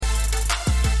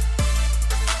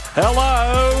Hello,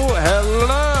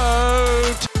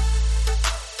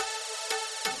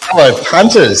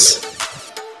 punters.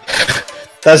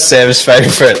 That's Sam's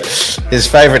his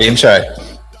favourite intro.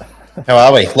 How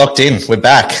are we? Locked in. We're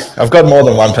back. I've got more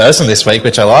than one person this week,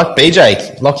 which I like.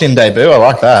 BJ, locked in debut. I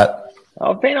like that.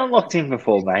 I've been on Locked In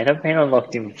before, mate. Have you? Have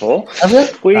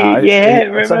you?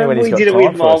 Remember we did it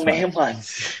with my old man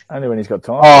once. Only when he's got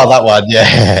time. Oh, that one,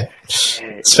 yeah.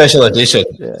 Special edition.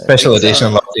 Yeah. Special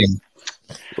edition Locked In.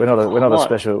 We're not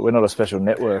a special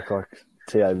network like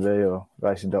TAB or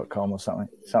Racing.com or something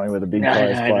where the big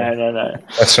players play. No.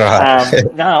 That's right.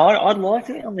 I'd like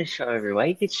to be on this show every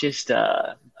week. It's just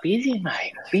busy,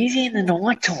 mate. Busy in the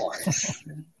night times.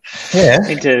 Yeah.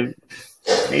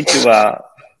 Need to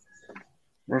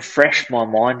refresh my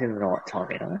mind in the night time,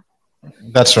 you know.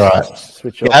 That's right.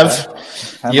 Switch off.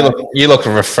 You look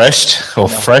refreshed or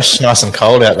fresh, nice and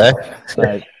cold out there.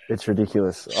 Mate, it's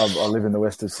ridiculous. I live in the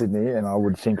west of Sydney, and I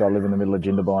would think I live in the middle of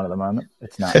Jindabyne at the moment.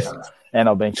 It's nuts. And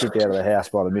I've been kicked out of the house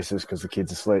by the missus because the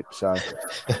kids are asleep. So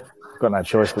I've got no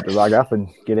choice but to rug up and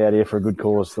get out here for a good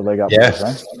cause, the leg up. Yeah.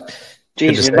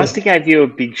 Geez, we must have gave you a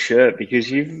big shirt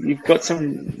because you've got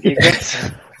some.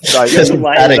 So you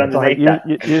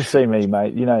see me,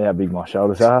 mate. You know how big my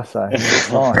shoulders are. So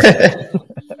it's nice.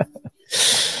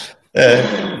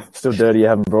 Still dirty. You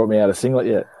haven't brought me out a singlet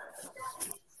yet.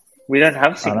 We don't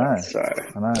have singlets,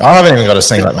 I know. I haven't even got a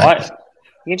singlet, mate.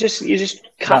 You just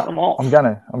cut them off. I'm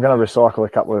gonna recycle a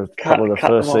couple of the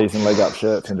first season leg up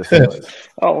shirts into singlets.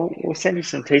 We'll send you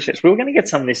some t-shirts. We were going to get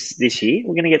some this year.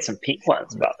 We're going to get some pink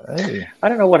ones, but I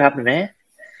don't know what happened there.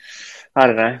 I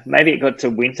don't know. Maybe it got to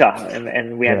winter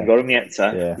and we haven't got them yet.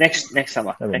 So next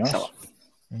summer. Summer.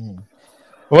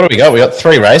 What do we got? We got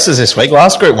 3 races this week.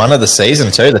 Last Group 1 of the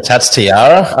season too. The Tatts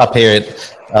Tiara up here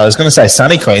at, I was going to say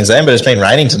sunny Queensland, but it's been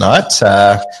raining tonight.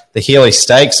 The Healy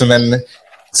Stakes and then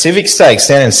Civic Stakes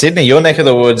down in Sydney. Your neck of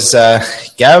the woods,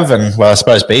 Gav, and well, I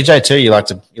suppose BJ too. You like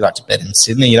to bet in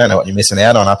Sydney. You don't know what you're missing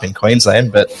out on up in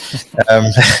Queensland, but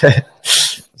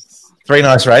 3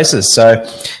 nice races. So,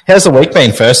 how's the week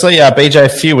been? Firstly, BJ, a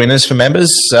few winners for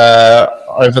members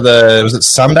was it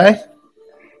Sunday?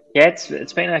 Yeah,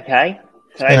 it's been okay.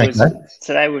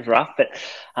 Today was rough, but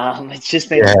it's just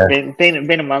been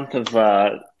a month of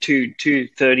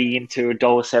 $2.30 into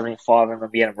 $1.75 and then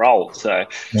getting rolled. So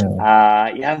you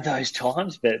have those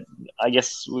times, but I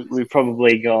guess we've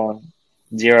probably gone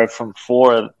 0 from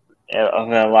 4 of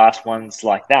our last ones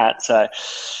like that. So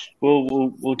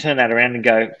we'll turn that around and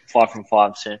go 5 from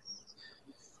 5 soon.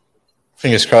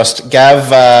 Fingers crossed.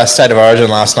 Gav, State of Origin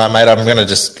last night, mate. I'm going to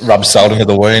just rub salt into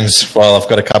the wounds while I've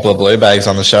got a couple of blue bags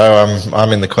on the show.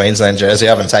 I'm in the Queensland jersey. I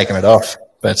haven't taken it off.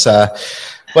 But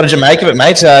what did you make of it,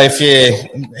 mate?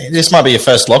 This might be your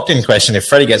first locked-in question. If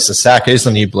Freddie gets the sack, who's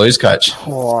the new Blues coach?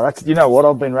 Oh, you know what?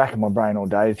 I've been racking my brain all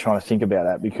day trying to think about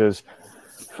that because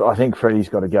I think Freddie's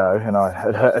got to go. And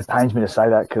it pains me to say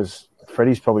that because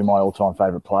Freddie's probably my all-time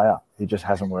favourite player. He just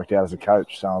hasn't worked out as a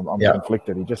coach, so I'm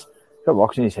conflicted. He just got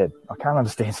rocks in his head. I can't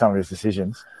understand some of his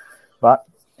decisions, but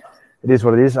it is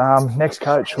what it is. Next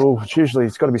coach,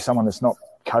 it's got to be someone that's not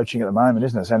coaching at the moment,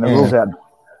 isn't it? And the rules out.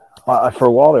 For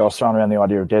a while there, I was throwing around the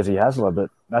idea of Desi Hasler,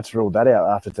 but that's ruled that out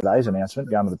after today's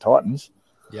announcement, going to the Titans.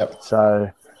 Yep.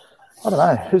 So, I don't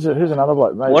know. Who's another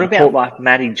bloke? Maybe what about like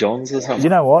Matty Johns or something? You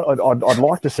know what? I'd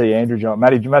like to see Andrew Johns.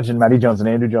 Imagine Matty Johns and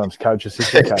Andrew Johns coach,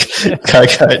 assistant coach.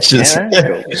 Co-coaches.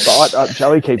 Yeah, but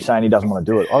Joey keeps saying he doesn't want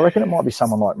to do it. I reckon it might be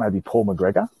someone like maybe Paul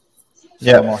McGregor.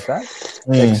 Something like that.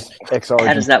 Ex-Origin.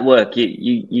 How does that work?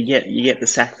 You get the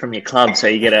sack from your club, so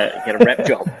you get a rep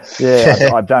job. Yeah,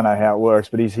 I don't know how it works,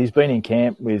 but he's been in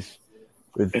camp with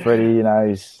Freddie. You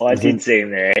know, I did see him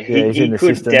there. He could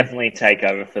system. Definitely take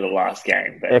over for the last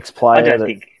game. But ex-player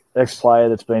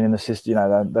that's been in the system. You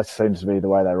know, that seems to be the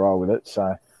way they roll with it.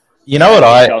 So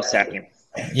I'll sack him.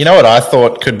 You know what I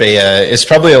thought could be it's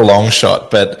probably a long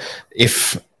shot, but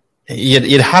if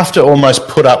you'd have to almost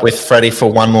put up with Freddie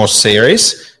for one more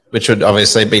series, which would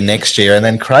obviously be next year, and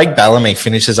then Craig Bellamy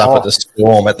finishes up at the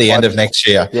Storm at the end of next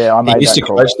year. Yeah, he used to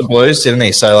coach the Blues, didn't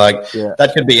he? So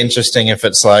that could be interesting if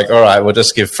it's like, all right, we'll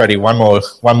just give Freddie one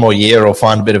more year, or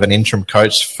find a bit of an interim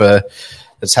coach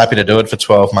that's happy to do it for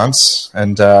 12 months,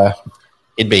 and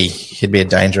he'd be a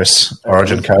dangerous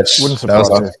Origin coach. Wouldn't surprise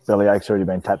me if Bellyache's already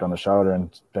been tapped on the shoulder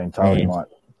and been told he might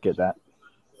get that.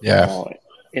 Yeah.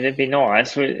 It'd be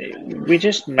nice. We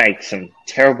just make some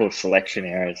terrible selection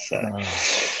errors. So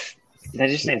they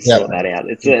just need to sort that out.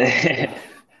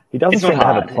 He doesn't seem to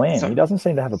have a plan. He doesn't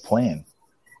seem to have a plan.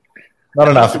 Not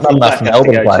enough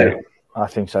Melbourne players. I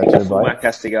think so too, Blake. Fullback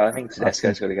has to go. I think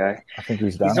Tedesco's got to go. I think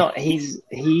he's done.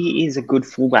 He is a good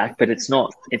fullback, but it's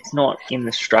not in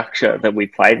the structure that we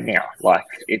played now. Like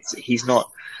he's not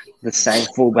the same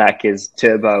fullback as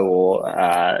Turbo or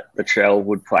Latrell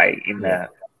would play in the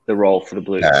role for the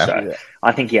Blues. So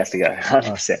I think he has to go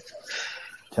 100%.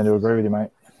 Tend to agree with you, mate.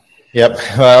 Yep.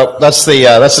 Well, that's the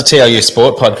TLU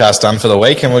Sport podcast done for the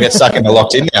week, and we'll get stuck into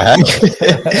Locked In now,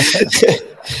 hey?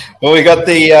 Well, we got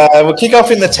we'll kick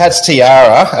off in the Tatts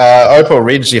Tiara. Opal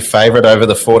Ridge, your favourite over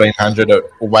the 1400 at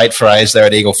weight for age there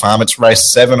at Eagle Farm. It's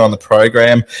race 7 on the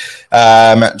program.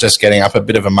 Just getting up a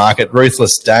bit of a market.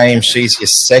 Ruthless Dame, she's your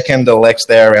second elect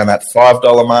there around that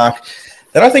 $5 mark.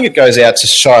 Then I think it goes out to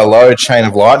Shiloh, Chain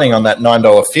of Lightning on that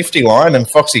 $9.50 line, and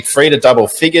Foxy Free to double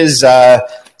figures.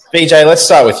 BJ, let's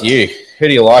start with you. Who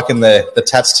do you like in the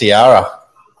Tatts Tiara?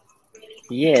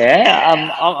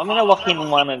 Yeah, I'm going to lock in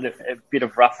one at a bit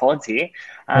of rough odds here.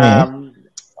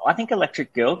 I think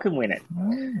Electric Girl can win it.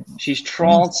 She's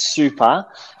trialled super.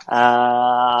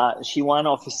 She won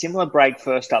off a similar break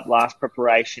first up last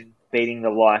preparation, beating the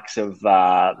likes of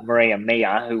Maria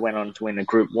Mia, who went on to win the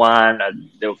Group 1.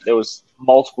 There was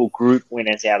multiple group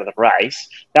winners out of the race.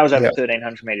 That was over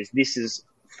 1,300 metres. This is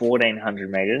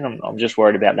 1,400 metres. I'm just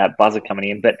worried about that buzzer coming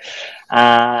in. But,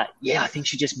 I think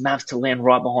she just maps to land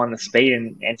right behind the speed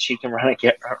and she can run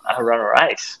a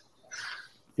race.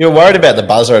 You're worried about the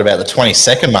buzzer at about the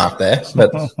 20-second mark there,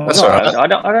 but that's all right. I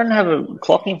don't have a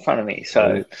clock in front of me,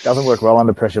 so it doesn't work well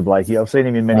under pressure, Blakey. I've seen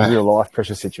him in many real life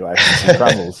pressure situations. He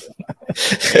crumbles.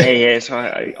 Yeah. So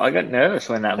I got nervous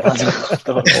when that buzzer. I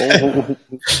thought, I don't want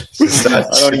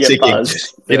to get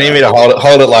buzzed. You need me to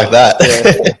hold it like that.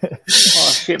 Yeah. Oh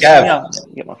shit!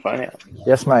 Get my phone out.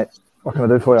 Yes, mate. What can I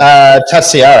do for you?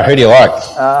 Tatts Tiara, who do you like?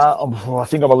 I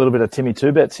think I'm a little bit of Timmy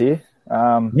Two Bets here.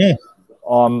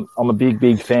 I'm a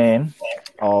big fan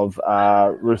of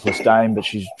Ruthless Dame, but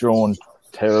she's drawn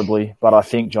terribly. But I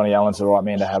think Johnny Allen's the right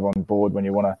man to have on board when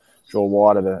you want to draw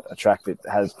wide at a track that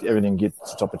has everything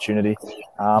gets its opportunity.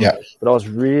 But I was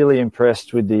really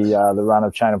impressed with the run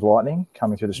of Chain of Lightning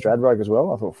coming through the Stradbroke as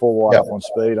well. I thought 4 wide up on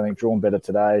speed. I think drawn better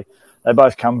today. They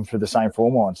both come through the same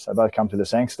form lines. They both come to the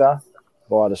Sangster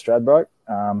via the Stradbroke.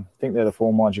 I think they're the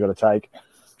form lines you've got to take.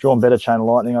 Drawn better Chain of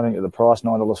Lightning. I think at the price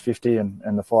 $9.50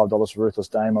 and the $5 for Ruthless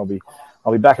Dame. I'll be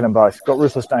backing them both. Got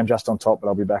Ruthless Dame just on top, but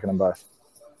I'll be backing them both.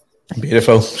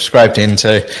 Beautiful. Scraped in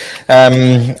too.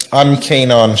 I'm keen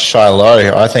on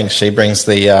Shiloh. I think she brings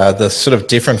the sort of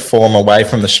different form away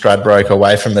from the Stradbroke,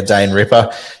 away from the Dane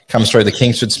Ripper. Comes through the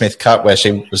Kingsford Smith Cup where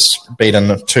she was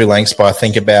beaten 2 lengths by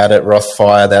Think About It,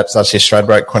 Rothfire, that's your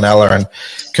Stradbroke, Quinella, and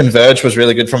Converge was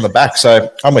really good from the back.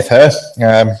 So I'm with her.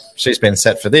 She's been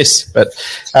set for this. But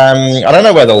I don't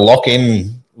know where the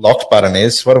locked button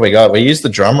is. What do we got? We used the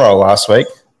drum roll last week.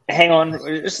 Hang on,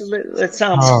 let's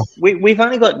we've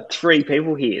only got 3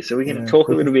 people here, so we can talk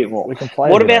a little bit more. We can play.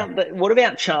 What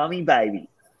about Charmy Baby,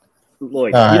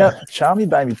 Lloyd? Charmy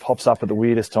Baby pops up at the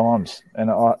weirdest times, and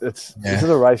this is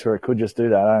a race where it could just do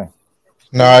that, eh?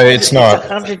 No, it's not.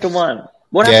 100 to 1.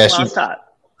 What happened last start?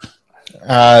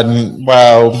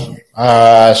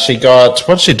 She got.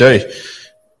 What did she do?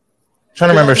 Trying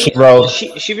to remember if she rolled.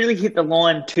 She really hit the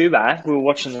line 2 back. We were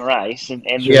watching the race, and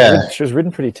she was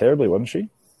ridden pretty terribly, wasn't she?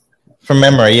 From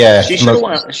memory, yeah. She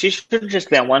should have just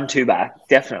about 1 2 back,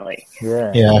 definitely.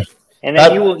 Yeah. And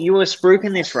then you were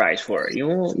spruiking this race for her. You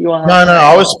were. No.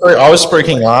 I was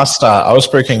spruiking last start. I was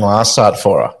spruiking last start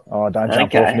for her. Oh, don't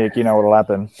jump off, Nick. You know what'll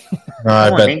happen. No,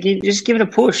 Come on, Nick, just give it a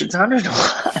push. It's 100 to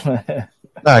 1.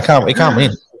 No, we can't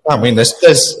win. Can't win.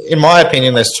 There's, in my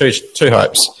opinion, there's two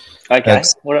hopes. Okay.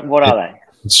 What are they?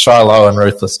 It's Shiloh and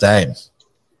Ruthless Dame.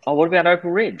 Oh, what about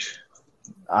Opal Ridge?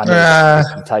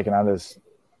 I'm taking others.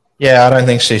 Yeah, I don't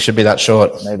think she should be that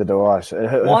short. Neither do I.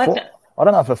 I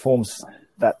don't know if her form's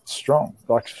that strong.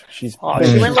 Like she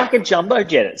went like a jumbo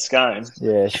jet at Scone.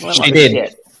 Yeah, she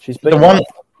did. She's been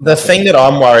the thing that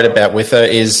I'm worried about with her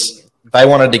is they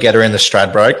wanted to get her in the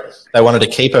Stradbroke. They wanted to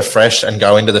keep her fresh and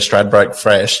go into the Stradbroke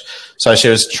fresh. So she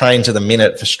was trained to the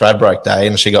minute for Stradbroke Day,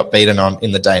 and she got beaten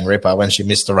in the Dane Ripper when she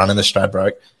missed the run in the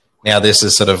Stradbroke. Now this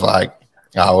is sort of like,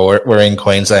 we're in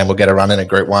Queensland. We'll get a run in a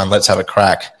Group 1. Let's have a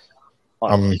crack.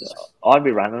 I'd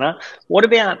be running her. What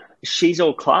about She's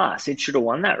All Class? It should have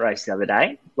won that race the other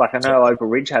day. Like I know Opal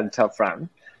Ridge had a tough run.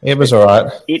 It was all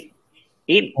right.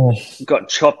 It got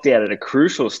chopped out at a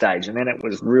crucial stage, and then it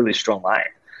was really strong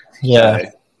late. Yeah. So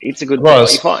it's a good bet.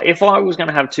 If I was going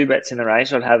to have 2 bets in the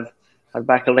race, I'd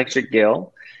back Electric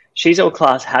Girl. She's All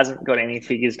Class hasn't got any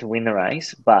figures to win the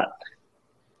race, but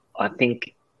I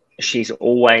think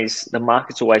the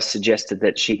market's always suggested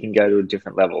that she can go to a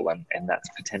different level, and that's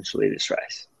potentially this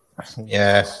race.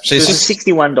 Yeah, She's a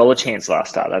 $61 chance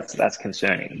last start. That's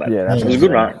concerning, but yeah, it was a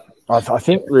good run. I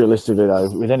think realistically though,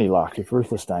 with any luck, if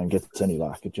Ruthless Dame gets any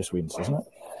luck, it just wins, doesn't it?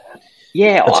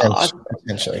 Yeah,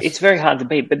 Potentially. It's very hard to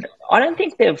beat, but I don't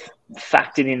think they've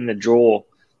factored in the draw.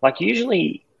 Like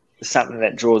usually, something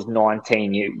that draws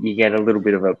 19, you get a little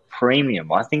bit of a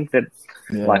premium. I think that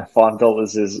like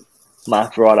 $5 is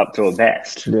marked right up to a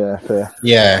best. Yeah, fair.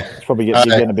 Yeah, it's probably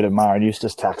getting a bit of Mara and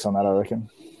Eustace tax on that, I reckon.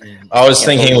 I was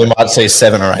thinking we might see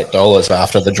 $7 or $8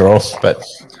 after the draw, but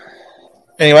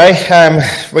anyway,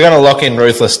 we're going to lock in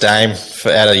Ruthless Dame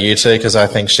out of you two because I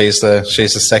think she's the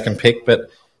second pick.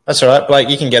 But that's all right, Blake.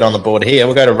 You can get on the board here.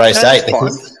 We'll go to race 8,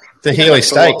 the Healy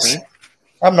Stakes.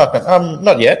 I'm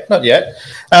not yet.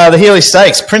 The Healy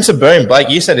Stakes, Prince of Boom. Blake,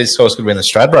 you said his horse could win the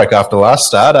Stradbroke after last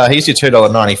start. He's your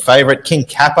 $2.90 favourite. King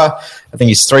Kappa, I think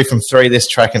he's 3 from 3 this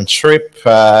track and trip.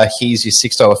 He's your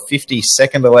 $6.50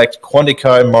 second elect.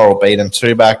 Quantico, Moral Beat and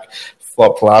 2-back.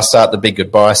 Flopped last start, the Big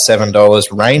Goodbye, $7.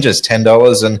 Rangers,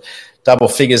 $10. And double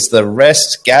figures the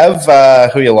rest. Gav,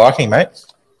 who are you liking, mate?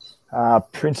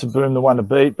 Prince of Boom, the one to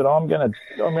beat, but I'm gonna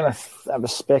have a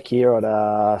spec here at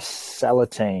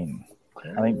Salatine.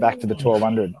 I think back to the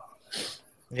 1200.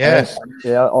 Yeah,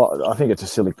 I think it's a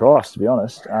silly price, to be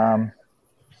honest.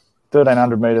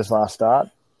 1,300 metres last start,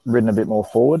 ridden a bit more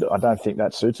forward. I don't think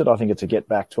that suits it. I think it's a get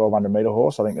back 1,200 metre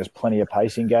horse. I think there's plenty of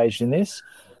pace engaged in this.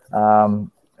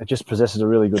 It just possesses a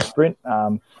really good sprint.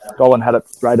 Golan had it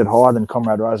rated higher than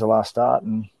Comrade Rosa last start,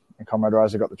 and Comrade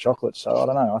Rosa got the chocolate. So I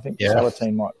don't know. I think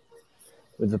Salatine might,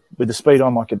 with the speed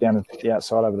on, might get down to the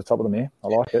outside over the top of them here. I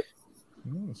like it.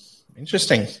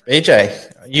 Interesting.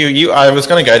 BJ, I was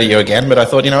going to go to you again, but I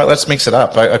thought, you know what, let's mix it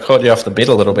up. I caught you off the bit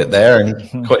a little bit there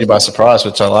and caught you by surprise,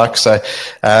 which I like. So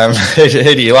who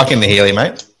do you like in the Healy,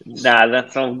 mate? Nah,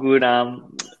 that's all good.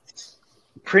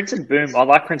 Prince of Boom, I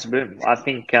like Prince of Boom. I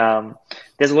think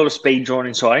there's a lot of speed drawn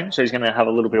inside him, so he's going to have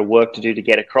a little bit of work to do to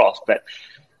get across. But,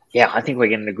 yeah, I think we're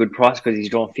getting a good price because he's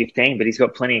drawn 15, but he's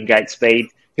got plenty of gate speed.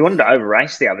 He wanted to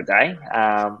over-race the other day,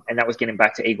 and that was getting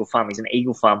back to Eagle Farm. He's an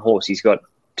Eagle Farm horse. He's got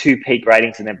 2 peak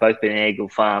ratings, and they've both been in Eagle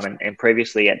Farm. And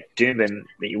previously at Doomben,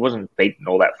 he wasn't beaten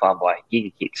all that far by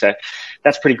Giga Kick. So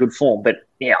that's pretty good form. But,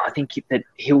 yeah, I think that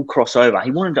he'll cross over.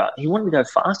 He wanted to go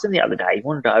faster the other day. He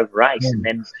wanted to over-race, and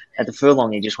then at the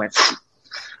furlong, he just went...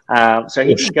 so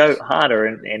he can go harder,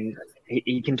 and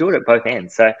he can do it at both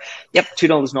ends. So, yep,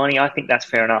 $2.90. I think that's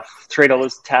fair enough.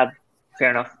 $3 tab,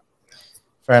 fair enough.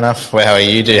 Fair enough. Well,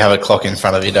 you do have a clock in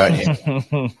front of you, don't you?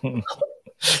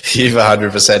 You've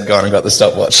 100% gone and got the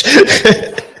stopwatch.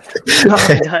 No,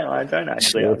 I don't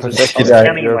actually. I was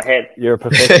counting in my head. You're a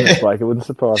perfectionist, Blake. It wouldn't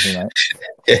surprise me, mate.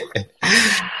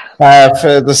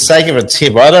 For the sake of a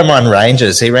tip, I don't mind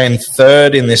Rangers. He ran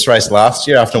third in this race last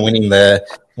year after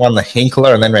won the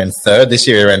Hinkler and then ran third. This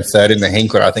year he ran third in the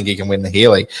Hinkler. I think he can win the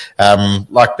Healy.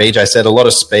 Like BJ said, a lot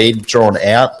of speed drawn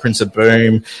out. Prince of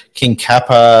Boom, King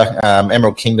Kappa,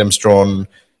 Emerald Kingdom's drawn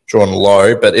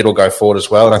low, but it'll go forward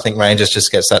as well. And I think Rangers just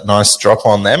gets that nice drop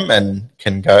on them and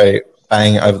can go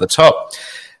bang over the top.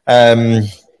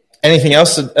 Anything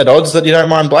else at odds that you don't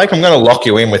mind, Blake? I'm going to lock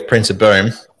you in with Prince of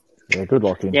Boom. Yeah, good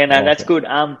lock in. Yeah, no, that's good.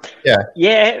 No,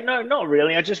 not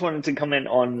really. I just wanted to comment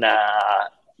on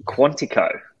Quantico.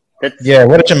 What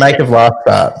did you make of last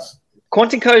start?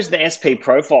 Quantico's the SP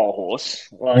profile horse.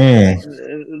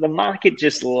 The market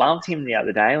just loved him the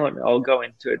other day. I'll go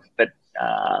into it, but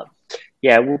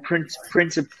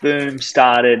Prince of Boom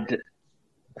started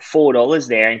 $4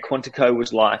 there, and Quantico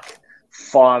was like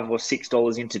 $5 or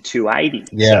 $6 into $2.80.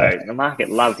 Yeah. So the market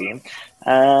loved him.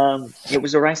 It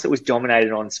was a race that was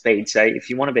dominated on speed. So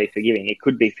if you want to be forgiving, it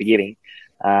could be forgiving.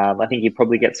 I think he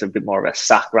probably gets a bit more of a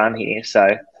suck run here. So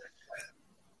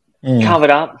covered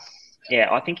up.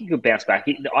 Yeah, I think he could bounce back.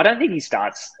 I don't think he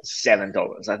starts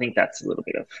 $7. I think that's a little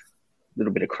bit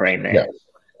of cream there.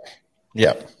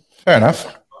 Yeah. Fair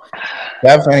enough. Do you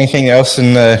have anything else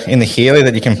in the Healy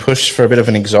that you can push for a bit of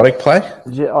an exotic play?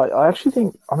 Yeah, I actually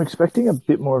think I'm expecting a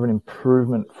bit more of an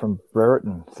improvement from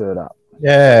Brereton third up.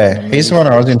 Yeah, he's the one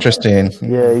I was interested in.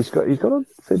 Yeah, he's got a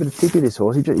fair bit of tippy, this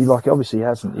horse. Obviously he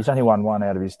hasn't. He's only won 1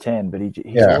 out of his 10, but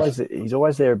he's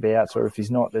always thereabouts. Or if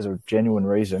he's not, there's a genuine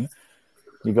reason.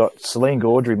 You got Celine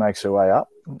Gaudry makes her way up,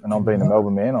 and I'm being a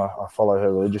Melbourne man. I follow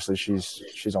her religiously.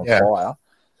 She's on fire,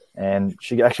 and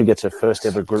she actually gets her first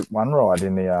ever Group 1 ride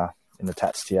in the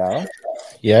Tatts Tiara.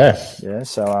 Yeah.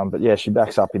 So, she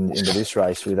backs up into this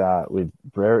race with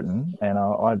Brereton,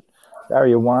 and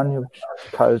barrier 1,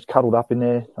 he's cuddled up in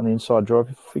there on the inside drive.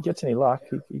 If he gets any luck,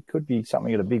 he could be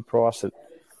something at a big price that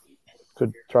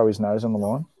could throw his nose on the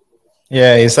line.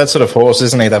 Yeah, he's that sort of horse,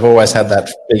 isn't he? They've always had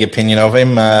that big opinion of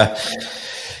him.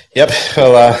 Yep.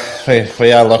 Well,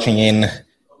 we are locking in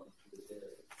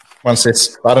once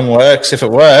this button works, if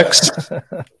it works.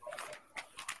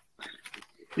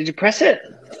 Did you press it?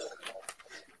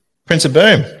 Prince of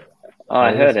Boom. Oh,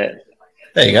 I heard it.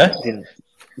 There you go.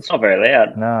 It's not very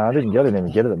loud. No, I didn't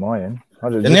even get it at my end.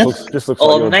 Just looks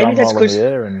Oh, like you're maybe that's drum rolling the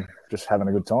air and just having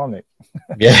a good time, Nick.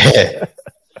 Yeah.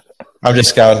 I'm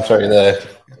just going through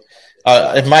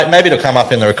maybe it'll come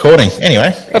up in the recording.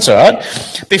 Anyway, that's all right.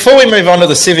 Before we move on to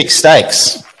the Civic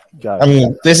Stakes,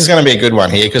 this is going to be a good one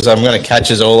here because I'm going to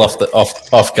catch us all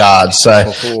off guard.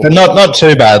 So, but not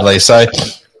too badly. So,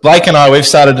 Blake and I, we've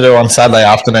started to do on Saturday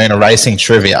afternoon a racing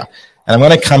trivia, and I'm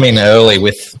going to come in early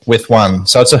with one.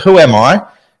 So it's a Who Am I?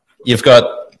 You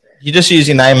just use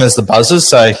your name as the buzzers.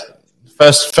 So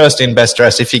first in, best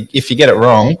dressed. If you get it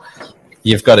wrong,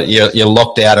 you've got it. You're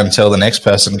locked out until the next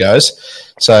person goes.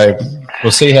 So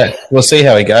we'll see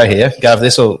how we go here. Gav,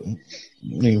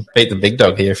 you beat the big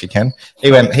dog here if you can.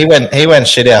 He went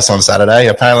shithouse on Saturday.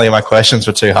 Apparently my questions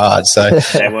were too hard. So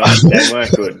they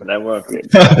weren't good. They weren't good.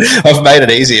 I've made it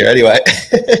easier anyway.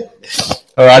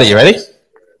 All right, are you ready?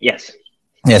 Yes.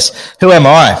 Yes. Who am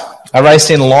I? I raced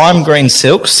in lime green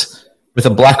silks with a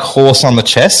black horse on the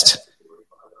chest.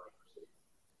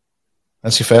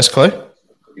 That's your first clue?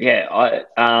 Yeah.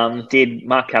 Did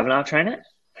Mark Kavanagh train it?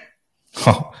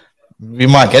 Oh, you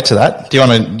might get to that. Do you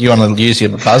want to use your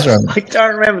buzzer? I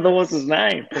don't remember the horse's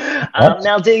name.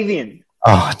 Maldivian.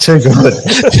 Oh, too good.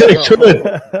 Too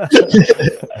good.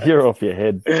 You're off your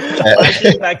head. I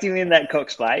just backed him in that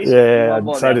Cox Place. Yeah,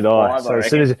 so did I. So as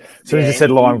soon as you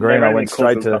said lime green, I went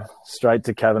straight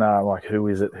to Kavanagh. I'm like, who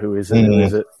is it? Who is it? Who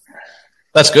is it?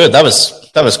 That's good. That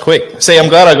was quick. See, I'm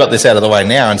glad I got this out of the way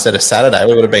now instead of Saturday.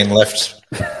 We would have been left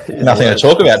nothing to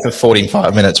talk about for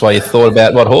 45 minutes while you thought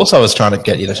about what horse I was trying to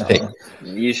get you to pick.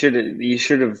 You should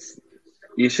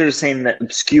have seen the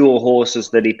obscure horses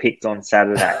that he picked on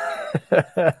Saturday.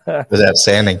 It was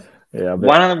outstanding. Yeah,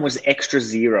 one of them was Extra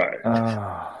Zero.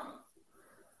 Oh,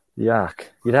 yuck!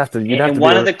 You'd have to. And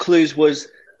one of the clues was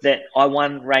that I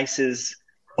won races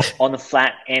on the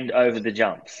flat and over the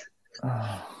jumps.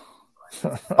 Oh.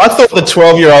 I thought the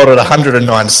 12-year-old at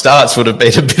 109 starts would have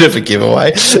been a bit of a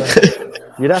giveaway.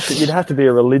 You'd have to be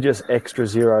a religious Extra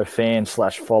Zero fan /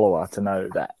 follower to know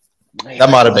that. That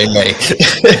might have been me.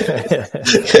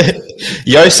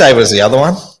 Yosei was the other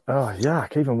one. Oh,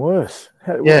 yuck, even worse.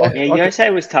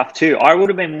 Yosei was tough too. I would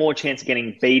have been more chance of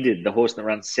getting beated, the horse that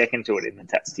runs second to it in the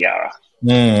Tatts Tiara.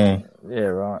 Mm. Yeah,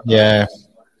 right. Yeah.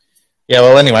 Yeah,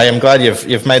 well, anyway, I'm glad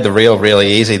you've made the reel really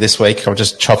easy this week. I'll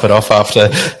just chop it off after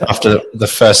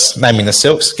the first naming the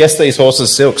silks. Guess these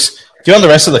horses' silks. Do you want the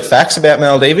rest of the facts about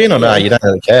Maldivian or no? You don't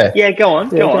really care. Yeah, go on.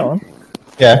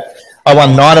 Yeah. I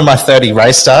won 9 of my 30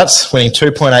 race starts, winning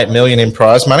 $2.8 million in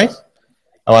prize money.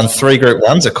 I won 3 Group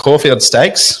 1s at Caulfield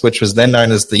Stakes, which was then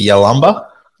known as the Yalumba.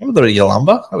 Remember the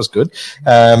Yalumba? That was good.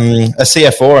 A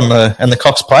CF4 and the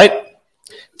Cox Plate.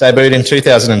 Debuted in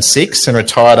 2006 and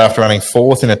retired after running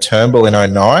 4th in a Turnbull in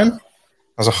 2009. I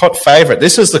was a hot favourite.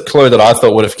 This is the clue that I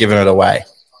thought would have given it away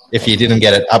if you didn't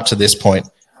get it up to this point.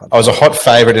 I was a hot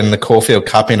favourite in the Caulfield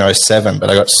Cup in 2007,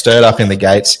 but I got stirred up in the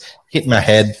gates, hit my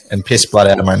head, and pissed blood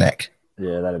out of my neck.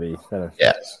 Yeah,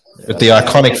 with the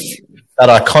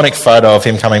iconic photo of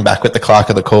him coming back with the clerk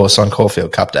of the course on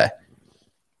Caulfield Cup Day.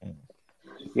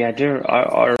 Yeah, I do.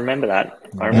 I remember that.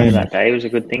 I remember that day. It was a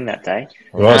good thing that day.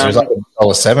 It was like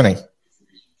 $1.70.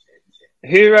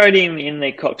 Who rode him in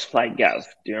the Cox Plate, Gav?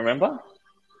 Do you remember?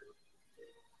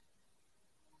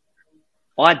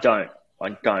 I don't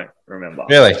remember.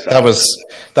 Really? So. That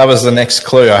was the next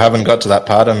clue. I haven't got to that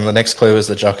part, and the next clue was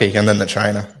the jockey and then the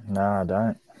trainer. No, I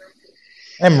don't.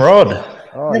 Rod.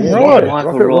 Oh, Rod.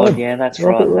 Michael Rod. Yeah, that's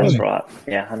right. That's right.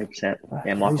 Yeah, 100%.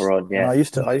 Yeah, Michael Rod. Yeah. I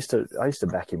used to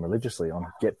back him religiously on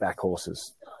get back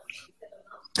horses.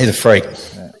 He's a freak.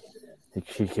 Yeah.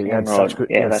 He had such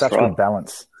good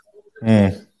balance.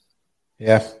 Mm.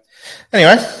 Yeah.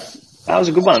 Anyway, that was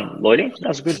a good one, Lloydie. That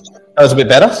was good. That was a bit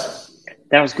better.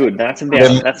 That was good. That's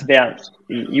about.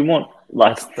 You want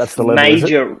that's the level,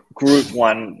 major Group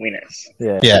 1 winners.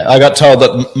 Yeah. I got told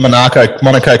that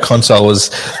Monaco Console was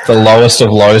the lowest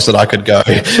of lows that I could go,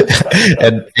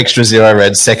 and Extra Zero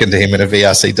ran second to him in a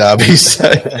VRC derby. So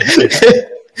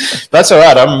that's all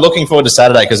right. I'm looking forward to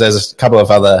Saturday because there's a couple of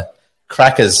other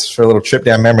crackers for a little trip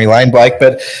down memory lane, Blake.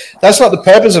 But that's not the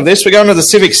purpose of this. We're going to the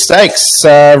Civic Stakes,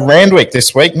 Randwick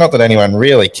this week. Not that anyone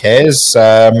really cares.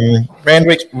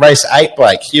 Randwick race 8,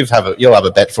 Blake. You'll have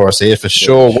a bet for us here for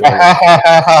sure.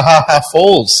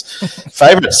 Falls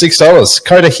favourite $6.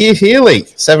 Coda Healy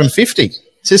 $7.50.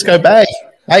 Cisco Bay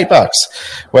 $8.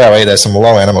 Wow, there's some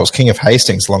low animals. King of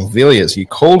Hastings, Longvilliers. You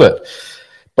called it.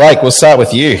 Blake, we'll start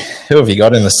with you. Who have you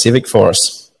got in the Civic for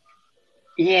us?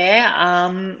 Yeah,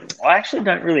 I actually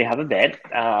don't really have a bet.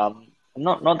 I'm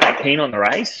not that keen on the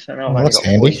race. I know I've only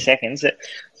got 40 seconds.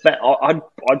 But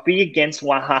I'd be against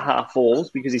Wahaha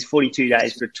Falls because he's 42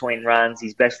 days between runs.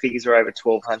 His best figures are over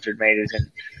 1,200 metres,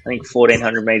 and I think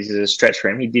 1,400 metres is a stretch for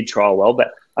him. He did trial well,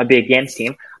 but I'd be against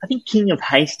him. I think King of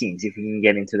Hastings, if he can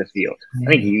get into the field. I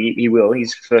think he will.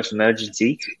 He's first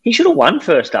emergency. He should have won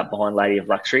first up behind Lady of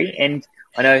Luxury, and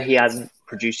I know he hasn't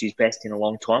produced his best in a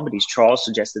long time, but his trials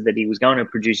suggested that he was going to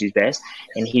produce his best,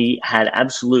 and he had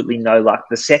absolutely no luck.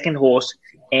 The second horse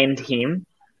and him,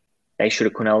 they should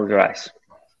have Cornell the race.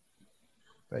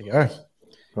 There you go.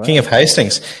 Wow. King of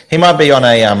Hastings. He might be on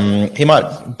a he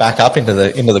might back up into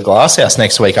the Glass House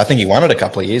next week. I think he won it a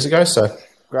couple of years ago. So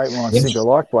great one. I think I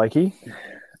like Blakey.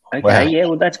 Okay, wow. Yeah,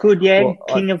 well that's good. Yeah, well,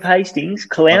 King of Hastings,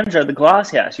 Caloundra, the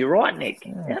Glass House. You're right, Nick.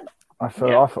 Yeah. I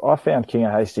found King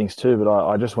of Hastings too, but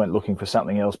I just went looking for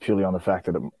something else purely on the fact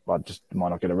that I just might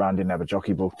not get a run. Didn't have a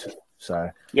jockey booked, so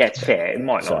yeah, it's fair. It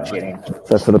might not get in.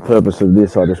 So for the purpose of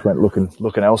this, I just went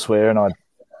looking elsewhere, and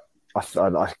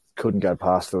I couldn't go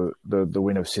past the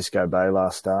win of Cisco Bay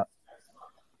last start.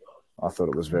 I thought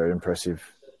it was very impressive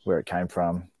where it came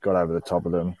from. Got over the top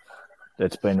of them.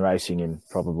 It's been racing in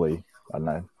probably, I don't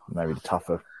know, maybe the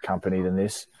tougher company than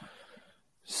this.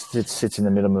 Sits in the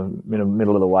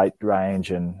middle of the weight range,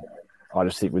 and I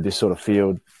just think with this sort of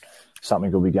field,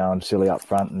 something will be going silly up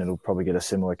front, and it'll probably get a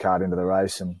similar card into the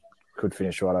race and could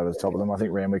finish right over the top of them. I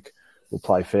think Randwick will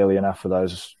play fairly enough for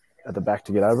those at the back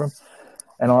to get over them.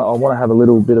 And I want to have a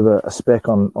little bit of a spec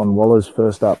on Waller's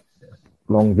first up,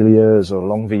 Longvilliers or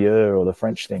Longvieux or the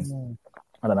French thing.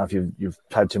 I don't know if you've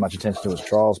paid too much attention to his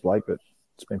trials, Blake, but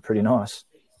it's been pretty nice.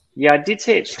 Yeah, I did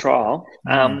see its trial.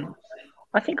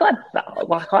 I think I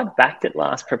backed it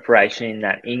last preparation in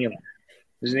that Ingham.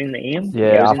 Was it in the Ingham?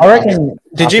 Yeah, I reckon.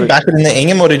 Did you back it in the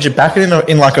Ingham, or did you back it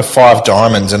in like a 5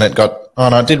 diamonds and it got? Oh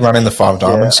no, it did run in the 5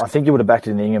 diamonds. Yeah, I think you would have backed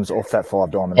it in the Ingham's off that 5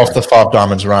 diamonds. Off the 5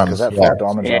 diamonds run. Because that 5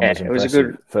 diamonds run was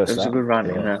it was a good run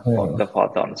in the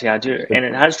 5 diamonds. Yeah, I do, and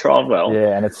it has trialled well.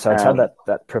 Yeah, and it's had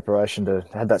that preparation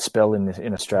had that spell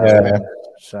in Australia. Yeah.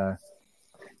 So.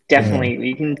 Definitely,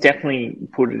 you can definitely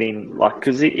put it in, like,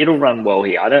 because it'll run well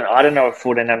here. I don't know if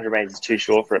 1,400 metres is too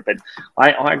short for it, but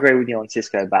I agree with you on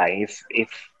Cisco Bay.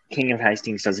 If King of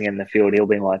Hastings doesn't get in the field, he'll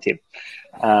be my tip.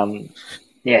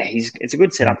 It's a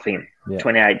good setup for him. Yeah.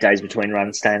 28 days between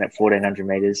runs, staying at 1,400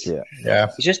 metres. Yeah.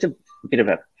 He's just a bit of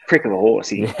a prick of a horse.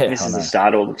 He misses the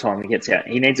start all the time he gets out.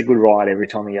 He needs a good ride every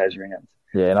time he goes around.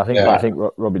 Yeah, and I think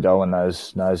Robbie Dolan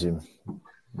knows him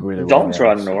really well. Dolan's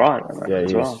riding all right. Yeah,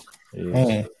 he is.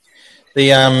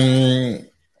 I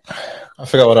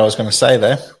forgot what I was going to say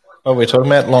there. What were we talking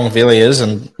about? Longvilliers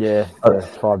and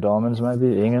 5 diamonds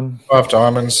maybe. Ingham, 5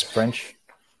 diamonds, French.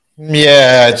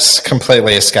 Yeah, it's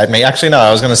completely escaped me. Actually, no, I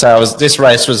was going to say this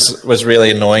race was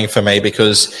really annoying for me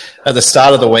because at the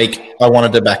start of the week I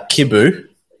wanted to back Kibu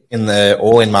in the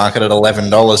all-in market at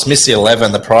 $11. Missed the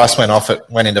 11. The price went off. It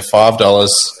went into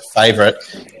 $5 favourite.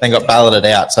 Then got balloted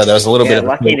out. So there was a little bit of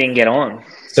lucky he didn't get on.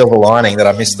 Silver lining that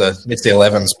I missed the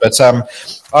 11s. But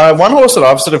one horse that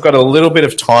I've sort of got a little bit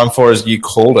of time for, as you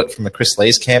called it, from the Chris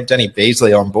Lee's camp, Danny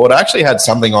Beasley on board. I actually had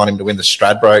something on him to win the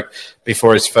Stradbroke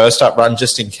before his first up run,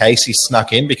 just in case he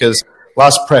snuck in, because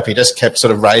last prep he just kept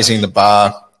sort of raising the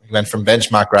bar. He went from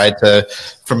benchmark grade to,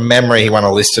 from memory, he won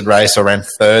a listed race or ran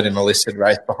third in a listed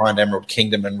race behind Emerald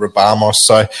Kingdom and Rubamos.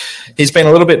 So he's been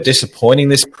a little bit disappointing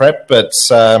this prep, but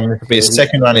it'll be his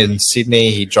second run in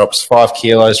Sydney. He drops 5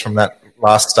 kilos from that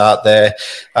last start there.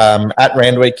 At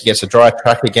Randwick, he gets a dry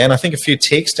track again. I think a few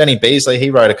ticks. Danny Beasley,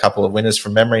 he rode a couple of winners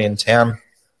from memory in town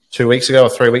 2 weeks ago or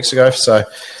 3 weeks ago. So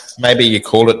maybe you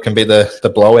called it can be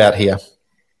the blowout here.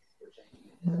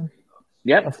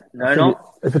 Yep. No.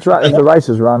 If the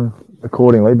races run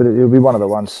accordingly, but it'll be one of the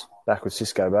ones back with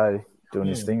Cisco Bay doing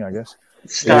his thing, I guess.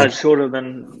 It started shorter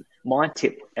than my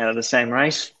tip out of the same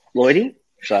race, Lloydie.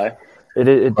 So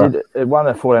it won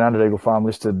the 1,400 Eagle Farm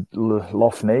listed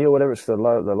Loughney or whatever. It's the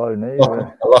low knee.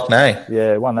 Loughney.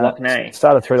 Yeah, it won that. Loughney.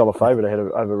 Started $3 favourite ahead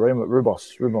of over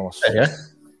Rubos. Yeah.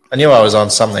 I knew I was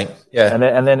on something. Yeah.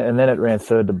 And then it ran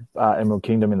third to Emerald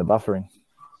Kingdom in the buffering.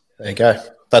 There you go.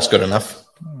 That's good enough.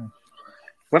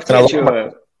 We'll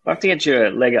have to get you a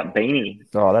leg up beanie.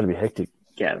 Oh, that'd be hectic.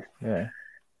 Gav. Yeah.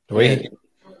 We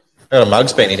got a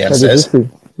Mugs beanie downstairs.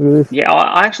 Yeah,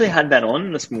 I actually had that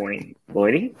on this morning,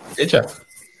 Lloydie. Did you?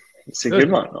 It's a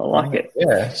good one. I like it.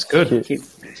 Yeah, it's good. Keep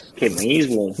my ears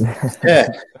warm. Yeah.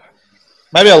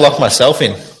 Maybe I'll lock myself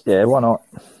in. Yeah, why not?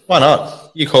 Why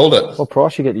not? You called it. What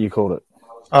price you get that you called it?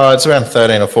 Oh, it's around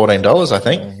 $13 or $14, I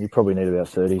think. Yeah, you probably need about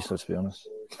 30, so let's be honest.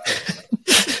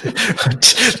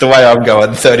 The way I'm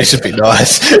going, 30 should be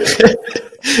nice.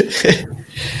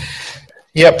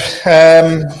 Yep.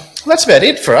 That's about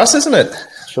it for us, isn't it?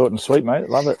 Short and sweet, mate.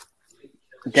 Love it.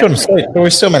 Short and sweet, but we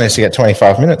still managed to get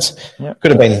 25 minutes. Yep.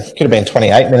 Could have been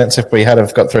 28 minutes if we had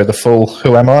have got through the full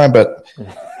Who Am I, but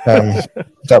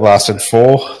that lasted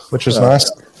 4, which was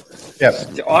nice.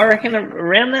 Yep. I reckon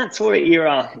around that sort of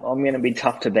era, I'm going to be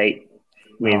tough to beat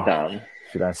with.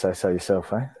 If you don't say so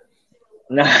yourself, eh?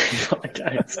 No, I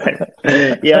don't say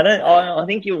that. Yeah, I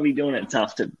think you'll be doing it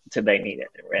tough to beat me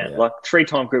around. Like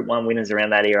 3-time Group 1 winners around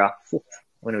that era.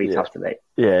 Going to be tough to beat.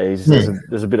 Yeah,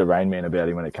 there's a bit of Rain Man about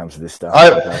him when it comes to this stuff.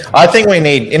 I think we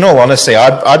need, in all honesty,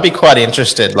 I'd be quite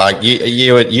interested. Like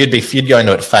you'd go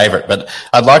into it favourite, but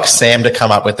I'd like Sam to come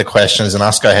up with the questions and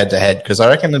us go head to head because I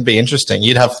reckon it'd be interesting.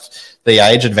 You'd have the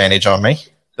age advantage on me,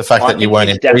 the fact that you weren't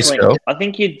in preschool. I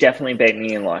think you'd definitely beat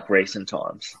me in like recent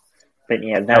times. But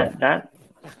yeah, that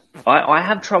I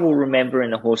have trouble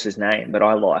remembering the horse's name, but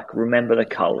I remember the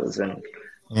colours and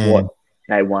what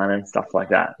they won and stuff like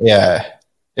that. Yeah.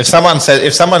 If someone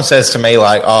says to me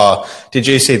like, "Oh, did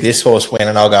you see this horse win?"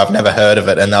 and I'll go, "I've never heard of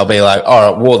it," and they'll be like,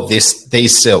 "Oh, it wore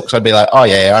these silks," I'd be like, "Oh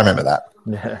yeah, I remember that."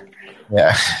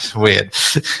 Yeah, it's weird.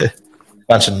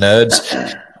 Bunch of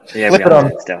nerds. Yeah, Flip it on.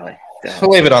 Definitely.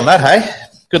 We'll leave it on that. Hey,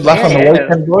 good luck on the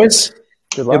weekend, boys.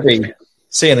 Good luck.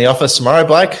 See you in the office tomorrow,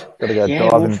 Blake. Got to go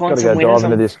dive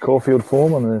into this Caulfield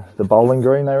form on the bowling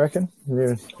green, they reckon.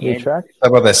 New track.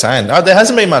 That's what they're saying. Oh, there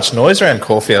hasn't been much noise around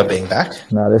Caulfield being back.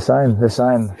 No, they're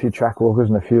saying a few track walkers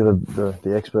and a few of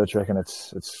the experts reckon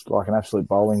it's like an absolute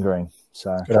bowling green.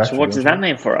 So what does that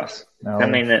mean for us? Does that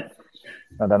mean that?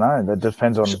 I don't know. That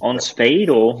depends on speed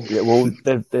or. Yeah, well,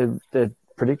 they're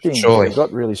predicting they've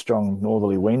got really strong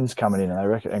northerly winds coming in, and they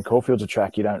reckon. And Caulfield's a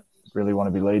track you don't really want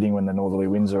to be leading when the northerly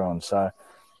winds are on. So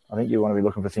I think you want to be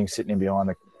looking for things sitting in behind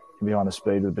the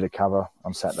speed with a bit of cover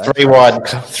on Saturday.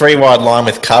 Three wide line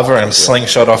with cover and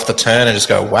slingshot off the turn and just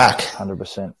go whack.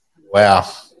 100%. Wow.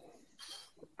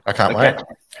 I can't wait.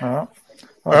 All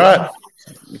right.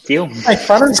 Deal. Hey,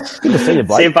 Funners. Good to see you,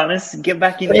 Blake. See you, Funners. Get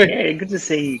back in there. Yeah, good to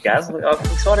see you guys. I'm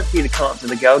excited for you to come up to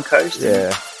the Gold Coast.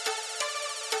 Yeah.